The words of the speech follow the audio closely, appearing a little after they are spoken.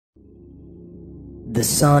The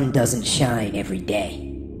sun doesn't shine every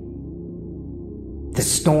day. The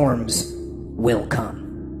storms will come.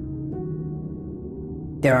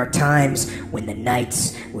 There are times when the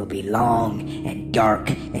nights will be long and dark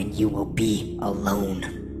and you will be alone.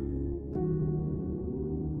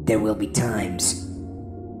 There will be times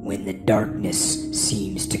when the darkness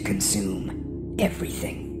seems to consume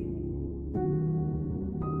everything.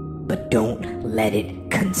 But don't let it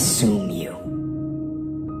consume you.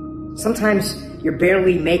 Sometimes you're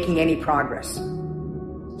barely making any progress.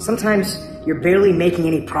 Sometimes you're barely making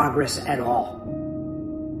any progress at all.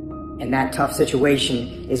 And that tough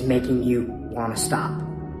situation is making you want to stop.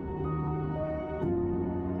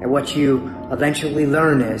 And what you eventually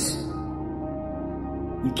learn is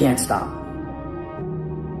you can't stop.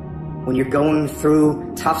 When you're going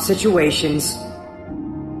through tough situations,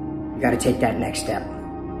 you got to take that next step.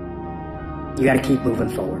 You got to keep moving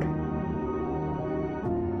forward.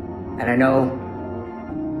 And I know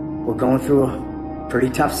we're going through a pretty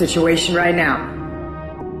tough situation right now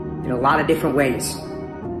in a lot of different ways.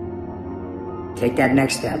 Take that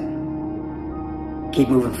next step. Keep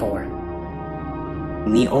moving forward.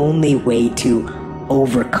 The only way to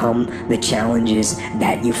overcome the challenges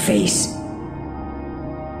that you face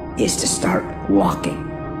is to start walking.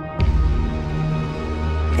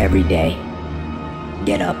 Every day,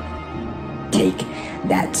 get up, take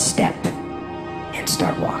that step, and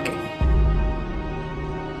start walking.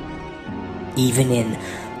 Even in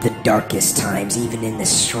the darkest times, even in the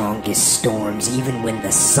strongest storms, even when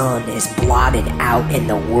the sun is blotted out and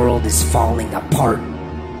the world is falling apart,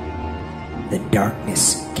 the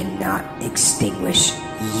darkness cannot extinguish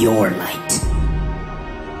your light.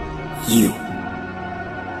 You,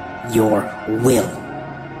 your will,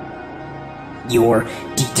 your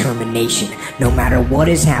determination, no matter what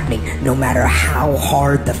is happening, no matter how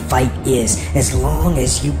hard the fight is, as long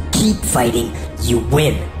as you keep fighting, you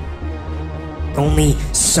win. Only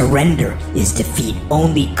surrender is defeat.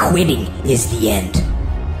 Only quitting is the end.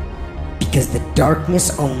 Because the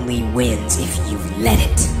darkness only wins if you let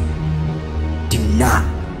it. Do not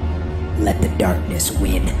let the darkness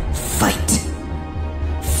win. Fight.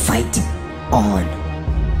 Fight on.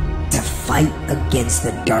 To fight against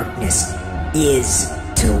the darkness is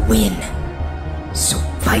to win. So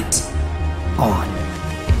fight on.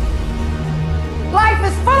 Life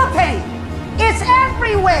is full of pain. It's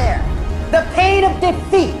everywhere. The pain of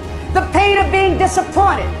defeat, the pain of being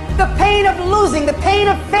disappointed, the pain of losing, the pain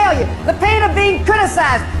of failure, the pain of being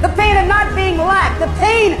criticized, the pain of not being liked, the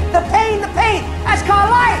pain. That's called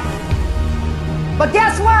life. But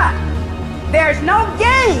guess what? There's no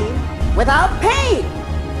gain without pain.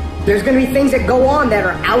 There's going to be things that go on that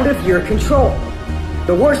are out of your control.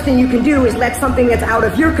 The worst thing you can do is let something that's out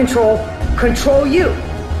of your control control you.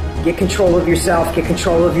 Get control of yourself, get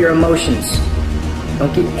control of your emotions.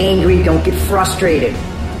 Don't get angry, don't get frustrated.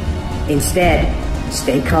 Instead,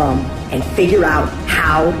 stay calm and figure out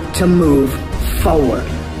how to move forward.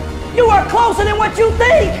 You are closer than what you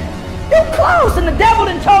think. You close, and the devil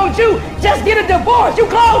done told you, just get a divorce. You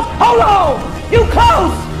close, hold on. You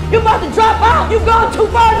close. You about to drop out. You gone too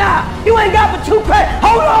far now. You ain't got but 2 credits.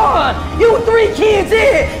 Hold on. You 3 kids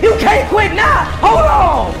in. You can't quit now. Hold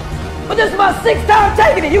on. But this is my 6th time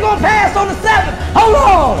taking it. You gonna pass on the 7th. Hold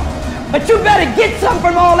on. But you better get something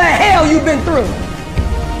from all that hell you've been through.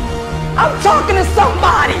 I'm talking to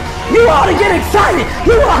somebody. You ought to get excited.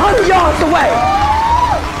 You are 100 yards away.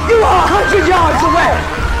 You are 100 yards away.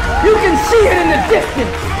 You can see it in the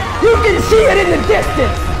distance. You can see it in the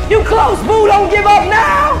distance. You close, boo. Don't give up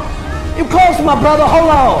now. You close, my brother.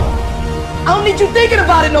 Hold on. I don't need you thinking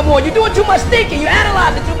about it no more. You're doing too much thinking. You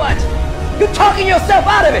analyze it too much. You're talking yourself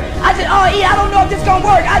out of it. I said, oh, I don't know if this is going to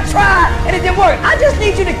work. I tried and it didn't work. I just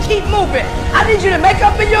need you to keep moving. I need you to make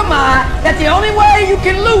up in your mind that the only way you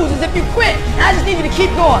can lose is if you quit. And I just need you to keep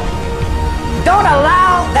going. Don't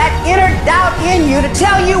allow that inner doubt in you to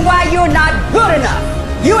tell you why you're not good enough.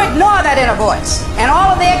 You ignore that inner voice and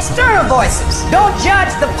all of the external voices. Don't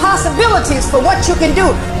judge the possibilities for what you can do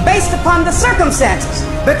based upon the circumstances,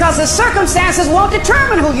 because the circumstances won't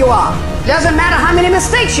determine who you are. Doesn't matter how many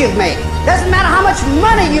mistakes you've made. Doesn't matter how much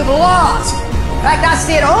money you've lost. In fact, I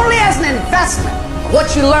see it only as an investment of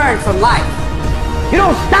what you learn from life. You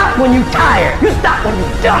don't stop when you're tired. You stop when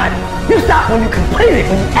you're done. You stop when you complete it,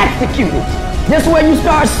 when you execute it. This way you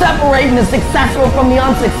start separating the successful from the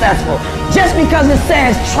unsuccessful. Just because it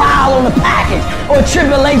says trial on the package, or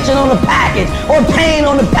tribulation on the package, or pain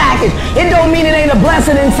on the package, it don't mean it ain't a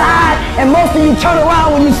blessing inside, and most of you turn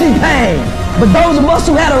around when you see pain. But those of us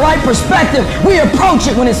who had a right perspective, we approach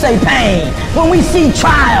it when it say pain. When we see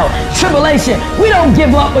trial, tribulation, we don't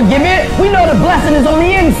give up or give in. We know the blessing is on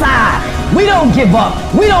the inside. We don't give up.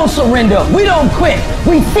 We don't surrender. We don't quit.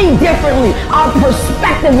 We see differently. Our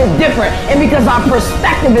perspective is different. And because our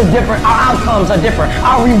perspective is different, our outcomes are different.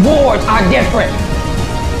 Our rewards are different.